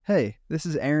Hey, this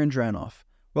is Aaron Dranoff.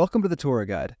 Welcome to the Torah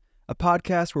Guide, a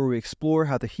podcast where we explore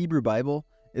how the Hebrew Bible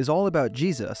is all about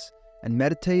Jesus and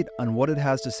meditate on what it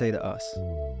has to say to us.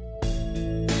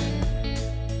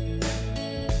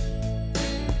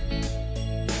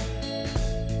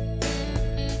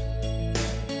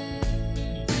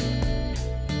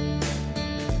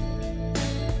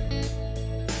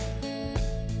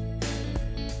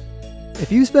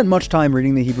 If you've spent much time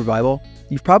reading the Hebrew Bible,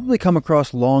 you've probably come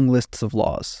across long lists of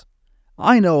laws.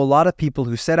 I know a lot of people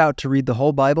who set out to read the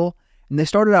whole Bible, and they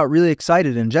started out really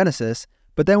excited in Genesis,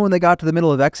 but then when they got to the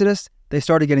middle of Exodus, they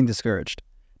started getting discouraged.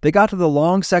 They got to the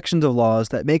long sections of laws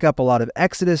that make up a lot of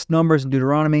Exodus, Numbers, and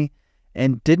Deuteronomy,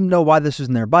 and didn't know why this was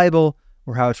in their Bible,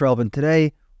 or how it's relevant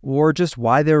today, or just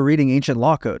why they were reading ancient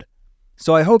law code.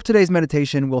 So I hope today's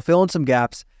meditation will fill in some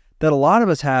gaps that a lot of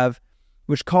us have,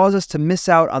 which cause us to miss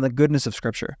out on the goodness of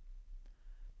Scripture.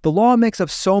 The law makes up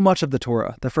so much of the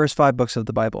Torah, the first 5 books of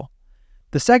the Bible.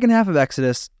 The second half of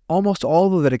Exodus, almost all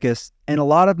of Leviticus, and a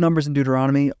lot of Numbers and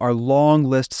Deuteronomy are long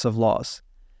lists of laws.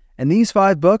 And these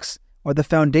 5 books are the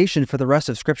foundation for the rest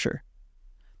of Scripture.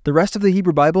 The rest of the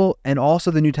Hebrew Bible and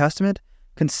also the New Testament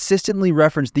consistently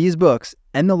reference these books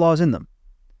and the laws in them.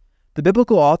 The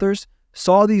biblical authors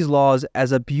saw these laws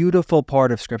as a beautiful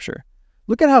part of Scripture.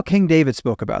 Look at how King David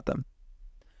spoke about them.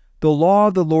 The law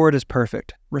of the Lord is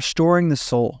perfect, restoring the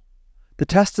soul. The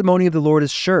testimony of the Lord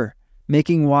is sure,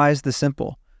 making wise the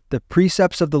simple. The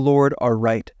precepts of the Lord are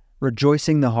right,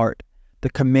 rejoicing the heart. The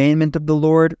commandment of the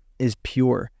Lord is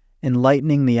pure,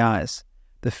 enlightening the eyes.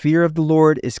 The fear of the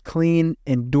Lord is clean,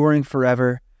 enduring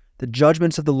forever. The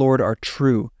judgments of the Lord are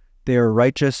true. They are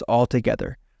righteous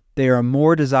altogether. They are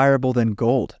more desirable than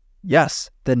gold. Yes,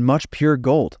 than much pure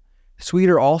gold.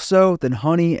 Sweeter also than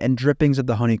honey and drippings of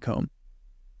the honeycomb.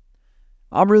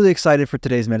 I'm really excited for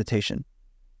today's meditation,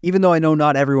 even though I know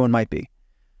not everyone might be.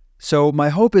 So my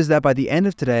hope is that by the end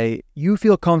of today, you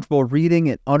feel comfortable reading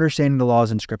and understanding the laws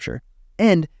in Scripture,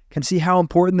 and can see how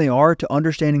important they are to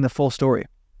understanding the full story.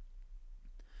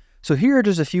 So here are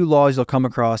just a few laws you'll come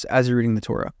across as you're reading the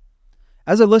Torah.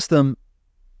 As I list them,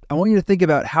 I want you to think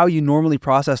about how you normally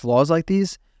process laws like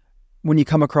these when you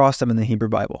come across them in the Hebrew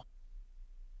Bible.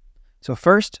 So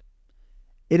first,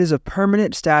 it is a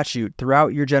permanent statute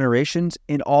throughout your generations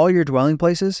in all your dwelling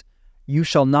places. You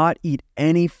shall not eat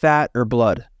any fat or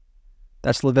blood.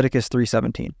 That's Leviticus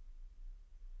 3:17.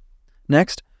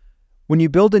 Next, when you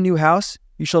build a new house,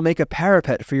 you shall make a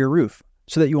parapet for your roof,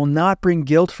 so that you will not bring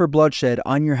guilt for bloodshed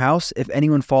on your house if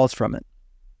anyone falls from it.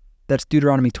 That's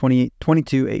Deuteronomy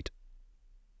 22:8.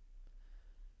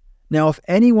 Now, if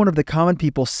any one of the common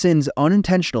people sins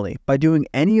unintentionally by doing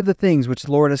any of the things which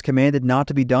the Lord has commanded not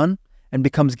to be done, and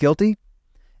becomes guilty,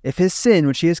 if his sin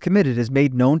which he has committed is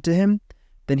made known to him,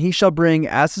 then he shall bring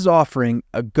as his offering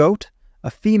a goat,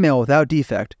 a female without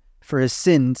defect, for his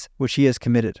sins which he has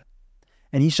committed.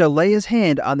 And he shall lay his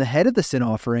hand on the head of the sin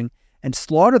offering and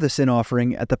slaughter the sin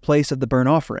offering at the place of the burnt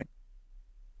offering.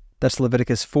 That's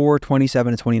Leviticus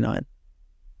 4:27-29.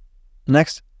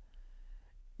 Next,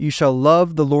 you shall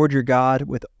love the Lord your God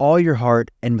with all your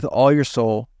heart and with all your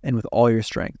soul and with all your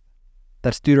strength.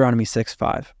 That's Deuteronomy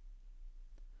 6:5.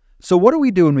 So what do we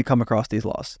do when we come across these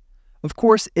laws? Of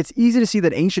course, it's easy to see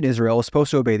that ancient Israel was supposed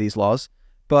to obey these laws,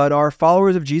 but are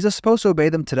followers of Jesus supposed to obey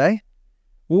them today?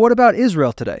 Well, what about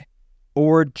Israel today?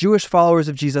 Or Jewish followers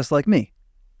of Jesus like me?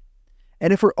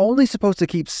 And if we're only supposed to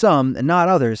keep some and not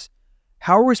others,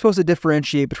 how are we supposed to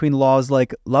differentiate between laws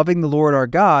like loving the Lord our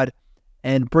God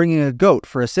and bringing a goat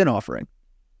for a sin offering?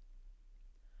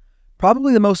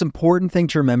 Probably the most important thing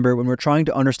to remember when we're trying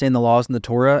to understand the laws in the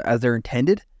Torah as they're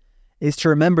intended is to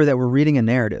remember that we're reading a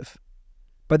narrative.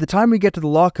 By the time we get to the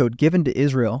law code given to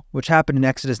Israel, which happened in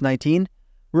Exodus 19,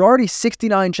 we're already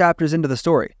 69 chapters into the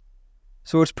story.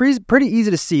 So it's pretty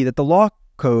easy to see that the law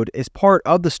code is part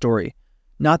of the story,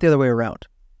 not the other way around.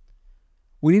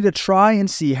 We need to try and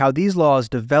see how these laws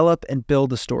develop and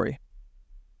build the story.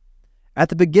 At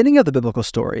the beginning of the biblical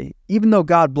story, even though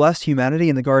God blessed humanity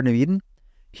in the Garden of Eden,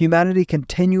 humanity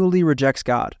continually rejects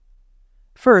God.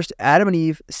 First, Adam and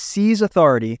Eve seize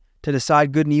authority to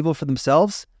decide good and evil for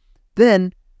themselves.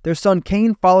 Then, their son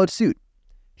Cain followed suit.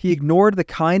 He ignored the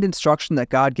kind instruction that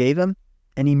God gave him,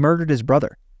 and he murdered his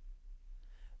brother.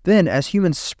 Then, as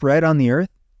humans spread on the earth,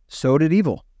 so did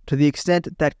evil, to the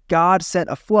extent that God sent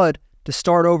a flood to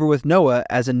start over with Noah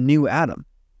as a new Adam.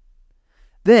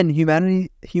 Then,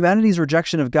 humanity's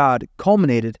rejection of God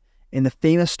culminated in the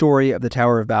famous story of the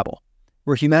Tower of Babel,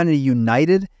 where humanity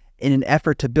united in an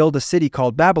effort to build a city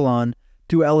called Babylon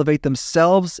to elevate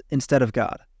themselves instead of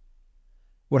God.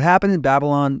 What happened in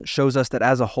Babylon shows us that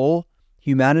as a whole,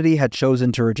 humanity had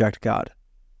chosen to reject God.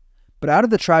 But out of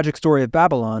the tragic story of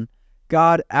Babylon,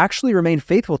 God actually remained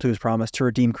faithful to his promise to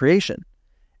redeem creation.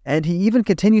 And he even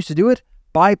continues to do it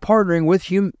by partnering with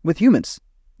humans,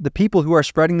 the people who are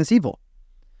spreading this evil.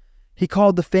 He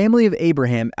called the family of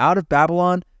Abraham out of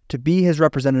Babylon to be his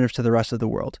representatives to the rest of the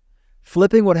world,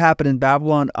 flipping what happened in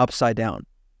Babylon upside down.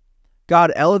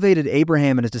 God elevated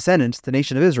Abraham and his descendants, the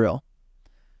nation of Israel.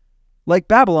 Like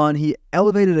Babylon, he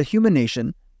elevated a human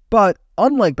nation, but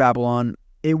unlike Babylon,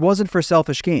 it wasn't for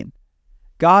selfish gain.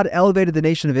 God elevated the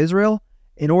nation of Israel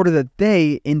in order that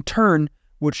they, in turn,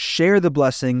 would share the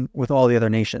blessing with all the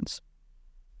other nations.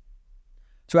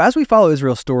 So as we follow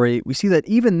Israel's story, we see that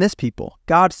even this people,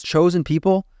 God's chosen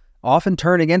people, often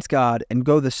turn against God and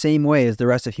go the same way as the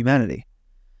rest of humanity.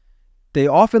 They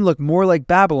often look more like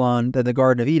Babylon than the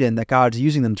Garden of Eden that God's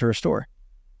using them to restore.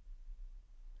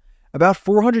 About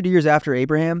 400 years after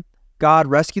Abraham, God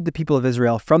rescued the people of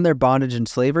Israel from their bondage and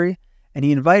slavery, and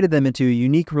he invited them into a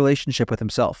unique relationship with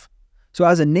himself. So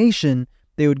as a nation,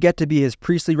 they would get to be his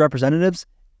priestly representatives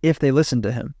if they listened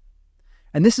to him.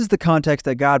 And this is the context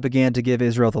that God began to give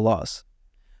Israel the laws.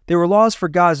 They were laws for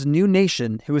God's new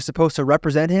nation who was supposed to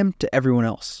represent him to everyone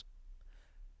else.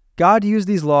 God used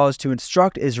these laws to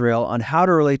instruct Israel on how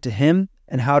to relate to him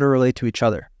and how to relate to each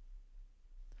other.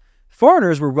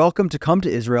 Foreigners were welcome to come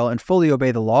to Israel and fully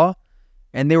obey the law,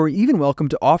 and they were even welcome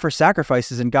to offer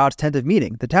sacrifices in God's tent of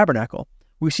meeting, the tabernacle.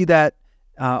 We see that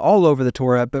all over the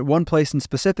Torah, but one place in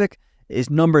specific is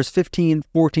Numbers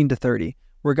 15:14-30,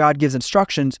 where God gives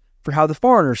instructions for how the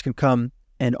foreigners can come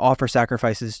and offer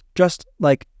sacrifices, just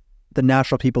like the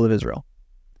natural people of Israel.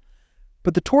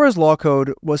 But the Torah's law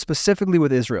code was specifically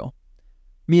with Israel,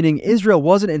 meaning Israel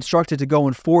wasn't instructed to go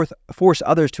and force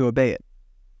others to obey it.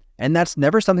 And that's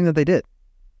never something that they did.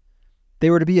 They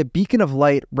were to be a beacon of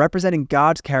light representing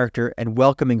God's character and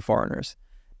welcoming foreigners,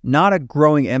 not a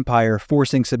growing empire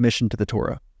forcing submission to the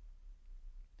Torah.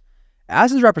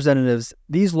 As his representatives,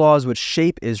 these laws would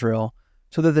shape Israel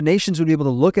so that the nations would be able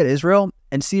to look at Israel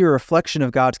and see a reflection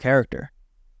of God's character.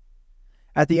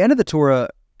 At the end of the Torah,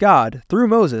 God, through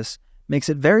Moses, makes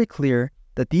it very clear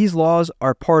that these laws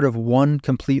are part of one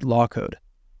complete law code.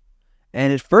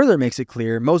 And it further makes it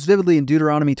clear, most vividly in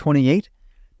Deuteronomy 28,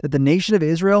 that the nation of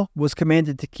Israel was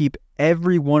commanded to keep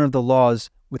every one of the laws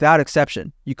without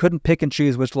exception. You couldn't pick and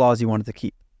choose which laws you wanted to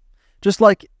keep. Just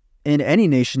like in any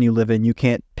nation you live in, you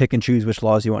can't pick and choose which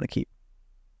laws you want to keep.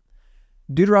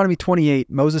 Deuteronomy 28,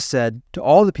 Moses said to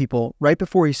all the people right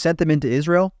before he sent them into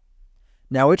Israel,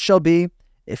 "Now it shall be,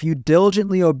 if you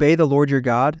diligently obey the Lord your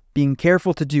God, being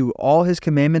careful to do all his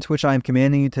commandments which I am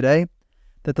commanding you today,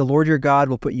 that the Lord your God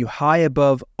will put you high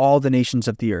above all the nations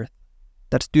of the earth."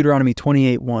 That's Deuteronomy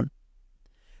 28:1.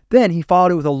 Then he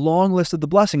followed it with a long list of the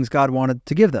blessings God wanted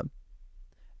to give them.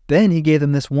 Then he gave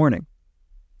them this warning.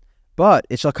 "But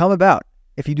it shall come about,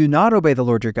 if you do not obey the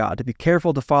Lord your God, to be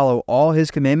careful to follow all his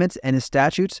commandments and his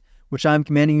statutes, which I am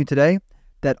commanding you today,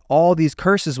 that all these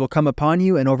curses will come upon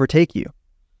you and overtake you."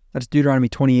 That's Deuteronomy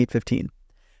 28:15.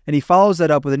 And he follows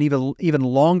that up with an even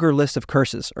longer list of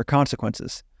curses or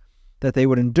consequences that they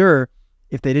would endure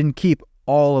if they didn't keep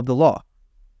all of the law.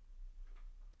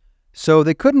 So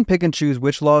they couldn't pick and choose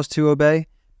which laws to obey,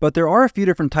 but there are a few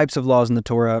different types of laws in the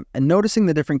Torah, and noticing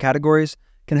the different categories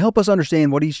can help us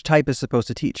understand what each type is supposed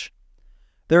to teach.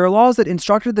 There are laws that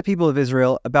instructed the people of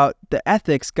Israel about the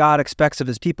ethics God expects of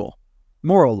his people,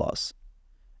 moral laws.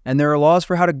 And there are laws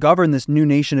for how to govern this new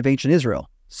nation of ancient Israel,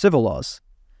 civil laws.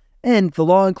 And the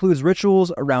law includes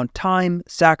rituals around time,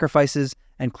 sacrifices,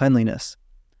 and cleanliness.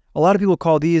 A lot of people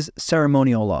call these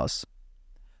ceremonial laws.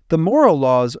 The moral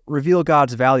laws reveal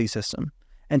God's value system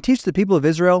and teach the people of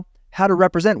Israel how to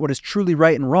represent what is truly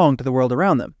right and wrong to the world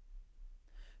around them.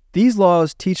 These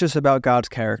laws teach us about God's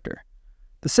character.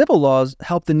 The civil laws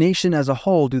help the nation as a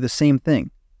whole do the same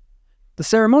thing. The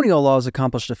ceremonial laws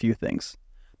accomplished a few things.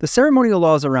 The ceremonial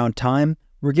laws around time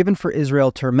were given for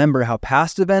Israel to remember how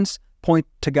past events point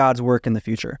to God's work in the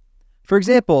future. For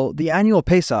example, the annual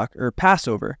Pesach, or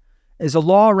Passover, is a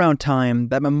law around time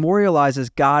that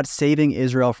memorializes God saving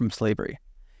Israel from slavery.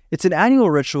 It's an annual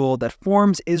ritual that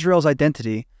forms Israel's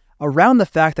identity around the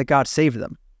fact that God saved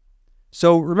them.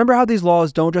 So remember how these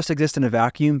laws don't just exist in a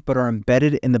vacuum, but are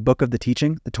embedded in the book of the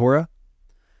teaching, the Torah?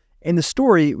 In the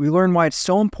story, we learn why it's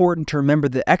so important to remember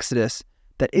the Exodus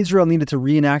that Israel needed to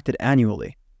reenact it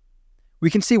annually.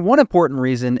 We can see one important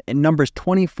reason in Numbers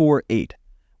 24:8,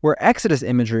 where Exodus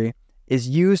imagery is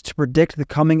used to predict the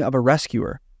coming of a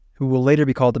rescuer, who will later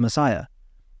be called the Messiah.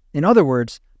 In other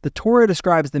words, the Torah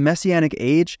describes the Messianic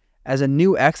age as a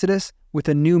new Exodus with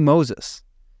a new Moses.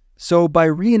 So by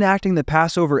reenacting the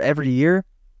Passover every year,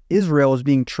 Israel is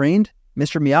being trained,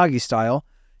 Mr. Miyagi style,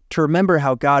 to remember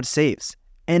how God saves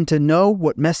and to know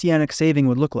what messianic saving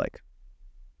would look like.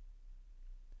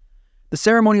 The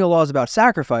ceremonial laws about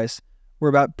sacrifice were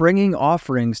about bringing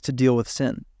offerings to deal with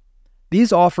sin.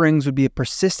 These offerings would be a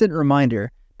persistent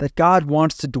reminder that God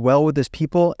wants to dwell with his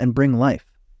people and bring life.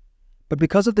 But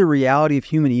because of the reality of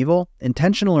human evil,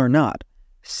 intentional or not,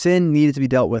 sin needed to be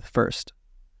dealt with first.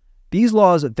 These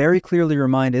laws very clearly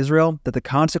remind Israel that the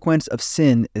consequence of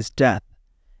sin is death,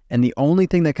 and the only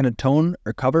thing that can atone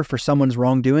or cover for someone's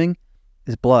wrongdoing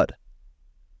is blood.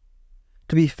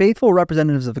 To be faithful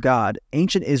representatives of God,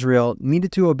 ancient Israel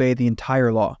needed to obey the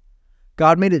entire law.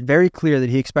 God made it very clear that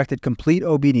he expected complete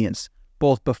obedience,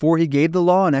 both before he gave the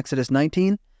law in Exodus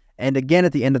 19 and again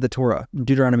at the end of the Torah in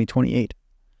Deuteronomy 28.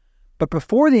 But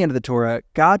before the end of the Torah,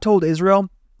 God told Israel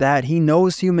that he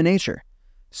knows human nature,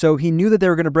 so he knew that they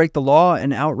were going to break the law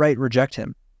and outright reject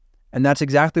him. And that's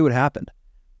exactly what happened.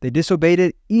 They disobeyed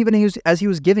it even as he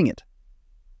was giving it.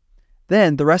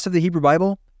 Then the rest of the Hebrew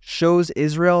Bible shows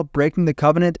Israel breaking the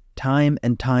covenant time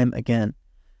and time again,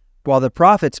 while the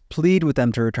prophets plead with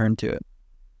them to return to it.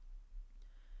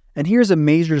 And here's a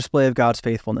major display of God's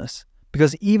faithfulness,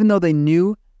 because even though he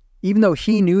knew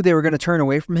they were going to turn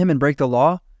away from him and break the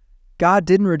law, God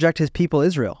didn't reject his people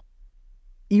Israel.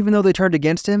 Even though they turned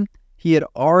against him, he had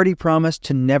already promised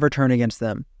to never turn against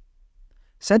them.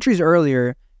 Centuries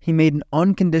earlier, he made an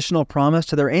unconditional promise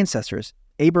to their ancestors,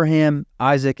 Abraham,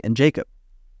 Isaac, and Jacob,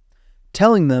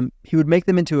 telling them he would make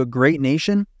them into a great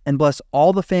nation and bless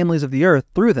all the families of the earth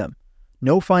through them.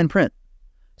 No fine print.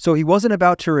 So he wasn't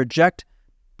about to reject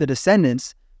the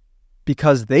descendants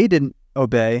because they didn't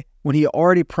obey when he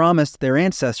already promised their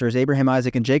ancestors, Abraham,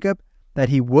 Isaac, and Jacob, that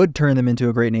he would turn them into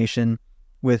a great nation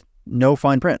with no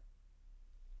fine print.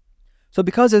 So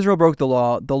because Israel broke the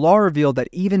law revealed that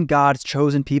even God's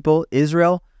chosen people,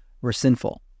 Israel, were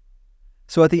sinful.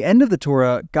 So at the end of the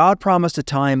Torah, God promised a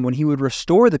time when he would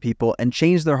restore the people and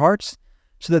change their hearts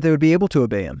so that they would be able to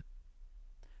obey him.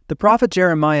 The prophet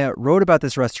Jeremiah wrote about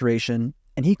this restoration,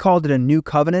 and he called it a new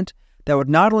covenant that would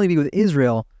not only be with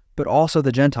Israel, but also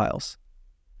the Gentiles.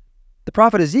 The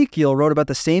prophet Ezekiel wrote about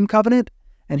the same covenant,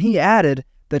 and he added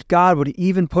that God would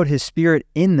even put his spirit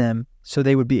in them so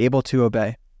they would be able to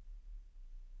obey.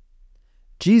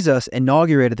 Jesus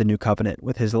inaugurated the new covenant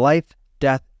with his life,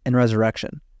 death, and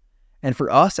resurrection. And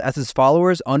for us as his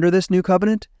followers under this new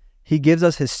covenant, he gives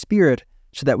us his spirit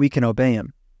so that we can obey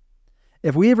him.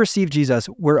 If we have received Jesus,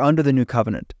 we're under the new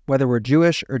covenant, whether we're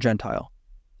Jewish or Gentile.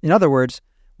 In other words,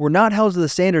 we're not held to the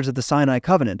standards of the Sinai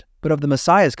covenant, but of the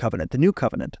Messiah's covenant, the new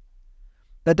covenant.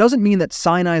 That doesn't mean that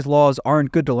Sinai's laws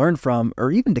aren't good to learn from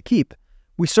or even to keep.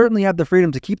 We certainly have the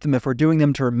freedom to keep them if we're doing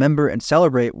them to remember and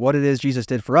celebrate what it is Jesus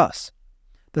did for us.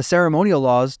 The ceremonial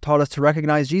laws taught us to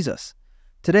recognize Jesus.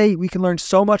 Today, we can learn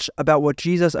so much about what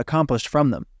Jesus accomplished from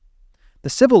them. The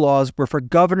civil laws were for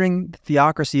governing the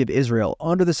theocracy of Israel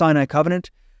under the Sinai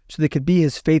covenant so they could be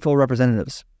his faithful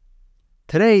representatives.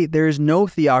 Today, there is no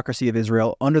theocracy of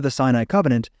Israel under the Sinai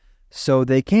covenant, so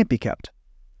they can't be kept.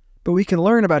 But we can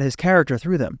learn about his character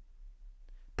through them.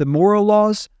 The moral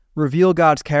laws reveal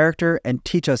God's character and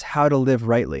teach us how to live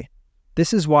rightly.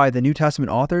 This is why the New Testament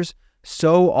authors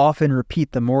so often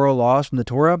repeat the moral laws from the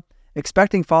Torah,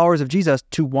 expecting followers of Jesus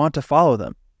to want to follow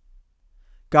them.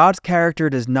 God's character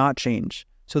does not change,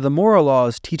 so the moral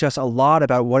laws teach us a lot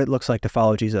about what it looks like to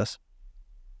follow Jesus.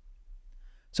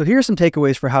 So here are some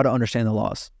takeaways for how to understand the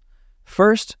laws.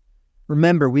 First,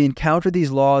 remember we encounter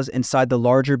these laws inside the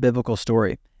larger biblical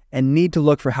story and need to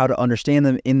look for how to understand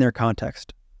them in their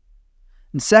context.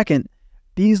 And second,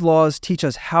 these laws teach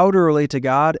us how to relate to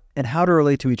God and how to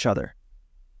relate to each other.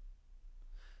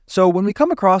 So when we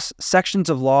come across sections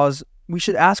of laws, we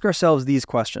should ask ourselves these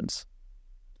questions.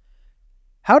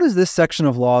 How does this section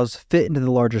of laws fit into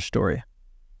the larger story?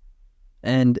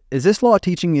 And is this law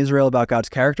teaching Israel about God's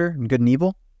character and good and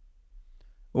evil?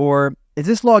 Or is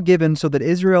this law given so that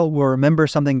Israel will remember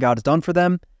something God's done for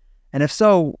them? And if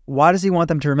so, why does he want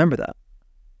them to remember that?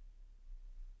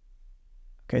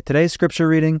 Okay, today's scripture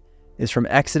reading is from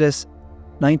Exodus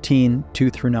 19,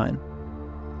 2-9.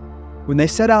 When they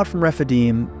set out from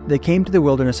Rephidim, they came to the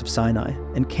wilderness of Sinai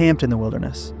and camped in the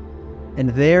wilderness. And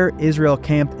there Israel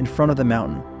camped in front of the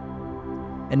mountain.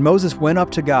 And Moses went up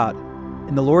to God,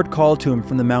 and the Lord called to him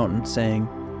from the mountain, saying,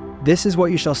 "This is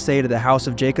what you shall say to the house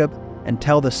of Jacob, and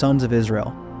tell the sons of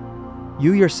Israel.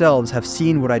 You yourselves have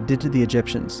seen what I did to the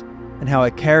Egyptians, and how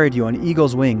I carried you on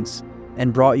eagle's wings,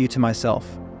 and brought you to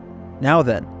myself. Now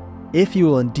then, if you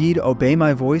will indeed obey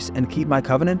my voice and keep my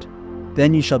covenant,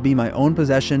 then you shall be my own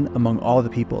possession among all the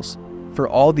peoples, for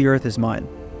all the earth is mine.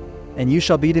 And you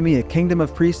shall be to me a kingdom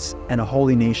of priests and a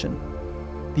holy nation.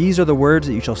 These are the words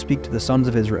that you shall speak to the sons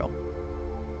of Israel."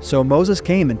 So Moses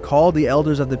came and called the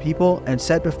elders of the people and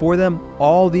set before them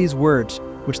all these words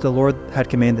which the Lord had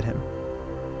commanded him.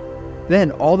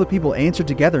 Then all the people answered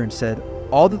together and said,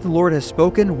 "All that the Lord has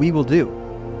spoken we will do."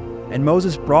 And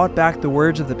Moses brought back the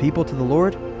words of the people to the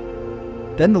Lord.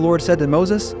 Then the Lord said to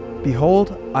Moses,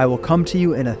 "Behold, I will come to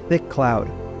you in a thick cloud,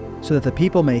 so that the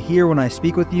people may hear when I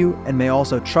speak with you and may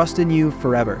also trust in you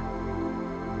forever."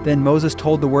 Then Moses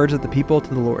told the words of the people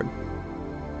to the Lord.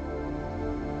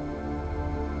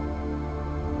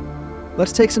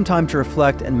 Let's take some time to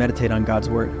reflect and meditate on God's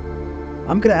Word.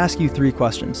 I'm going to ask you 3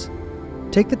 questions.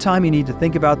 Take the time you need to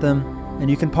think about them, and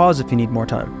you can pause if you need more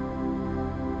time.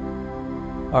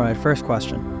 Alright, first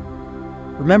question.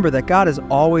 Remember that God is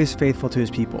always faithful to His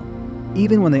people,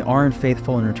 even when they aren't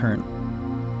faithful in return.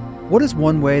 What is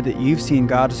one way that you've seen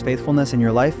God's faithfulness in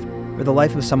your life or the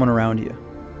life of someone around you?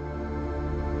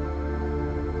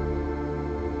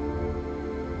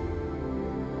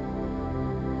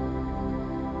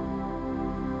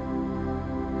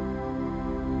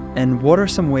 And what are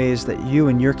some ways that you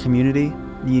and your community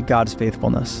need God's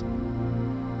faithfulness?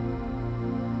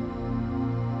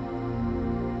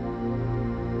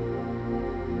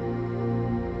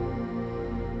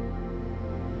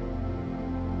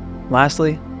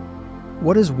 Lastly,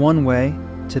 what is one way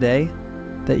today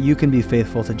that you can be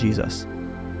faithful to Jesus?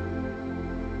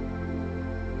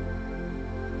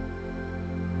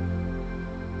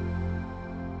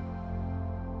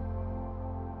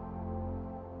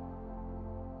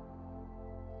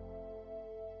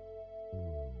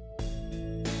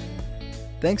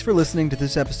 Thanks for listening to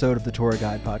this episode of the Torah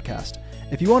Guide podcast.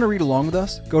 If you want to read along with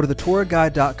us, go to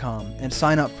thetorahguide.com and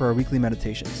sign up for our weekly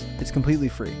meditations. It's completely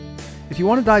free. If you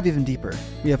want to dive even deeper,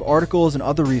 we have articles and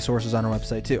other resources on our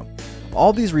website too.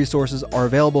 All these resources are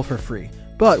available for free,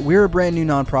 but we're a brand new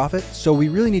nonprofit, so we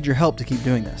really need your help to keep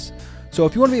doing this. So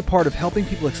if you want to be a part of helping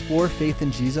people explore faith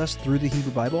in Jesus through the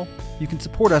Hebrew Bible, you can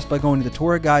support us by going to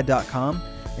thetorahguide.com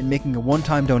and making a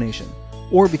one-time donation,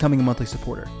 or becoming a monthly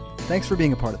supporter. Thanks for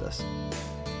being a part of this.